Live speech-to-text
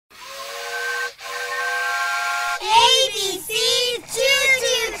ABC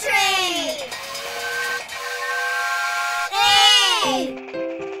Choo-Choo Train! A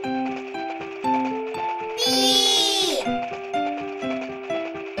B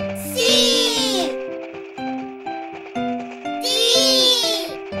C D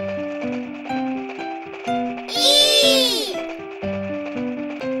E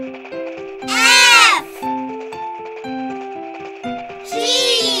F G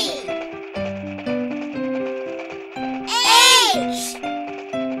H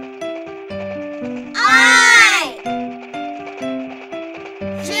I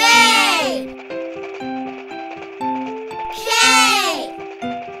J K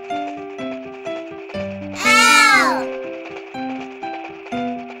L M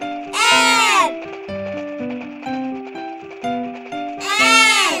N O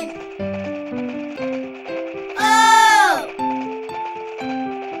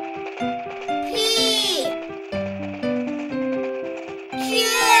P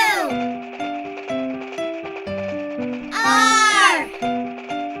Q R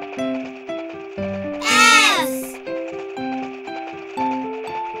S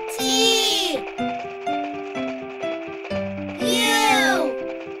T U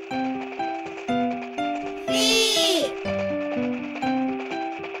V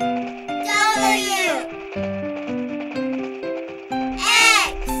W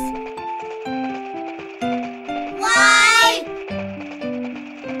X Y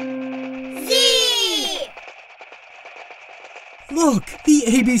Z. Look, the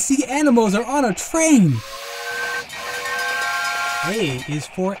ABC animals are on a train. A is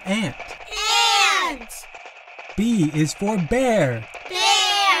for ant. Ant. B is for bear.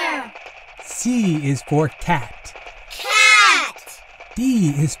 Bear. C is for cat. Cat. D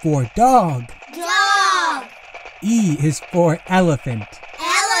is for dog. Dog. E is for elephant.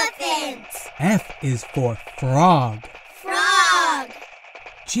 Elephant. F is for frog. Frog.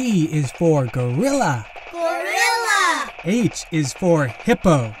 G is for gorilla. Gorilla. H is for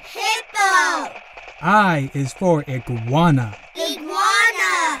hippo. Hippo. I is for iguana.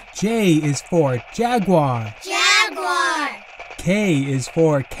 Iguana. J is for jaguar. Jaguar. K is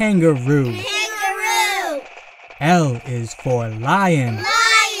for kangaroo. Kangaroo. L is for lion.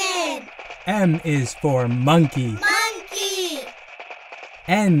 Lion. M is for monkey. Monkey.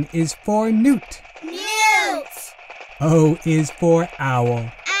 N is for newt. Newt. O is for owl.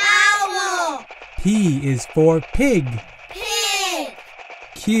 Owl. P is for pig. Pig.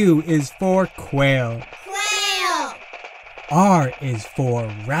 Q is for quail. Quail. R is for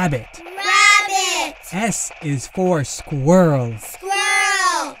rabbit. Rabbit. S is for squirrel.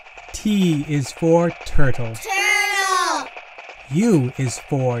 Squirrel. T is for turtle. Turtle. U is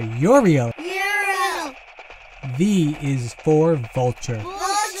for urial. Ural. V is for vulture.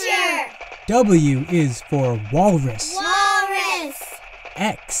 Vulture. W is for walrus. Walrus.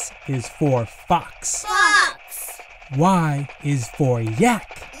 X is for fox. Fox. Y is for yak.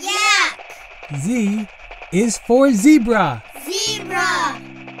 Yak. Z is for zebra. Zebra.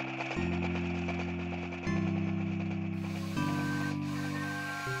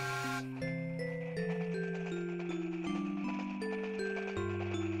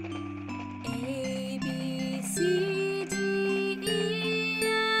 A B C D E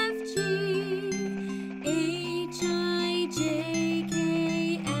F G H I J K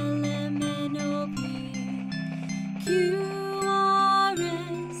L M N O P Q R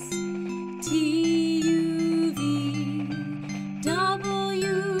S T U V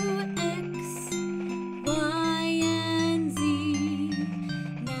W X Y and Z.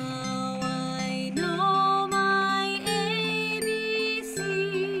 Now I know my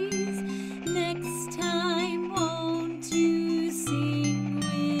ABCs. Next time, won't you sing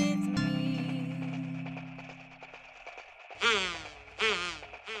with me?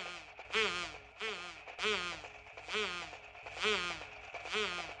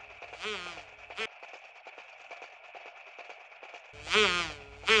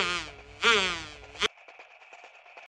 Mm-hmm.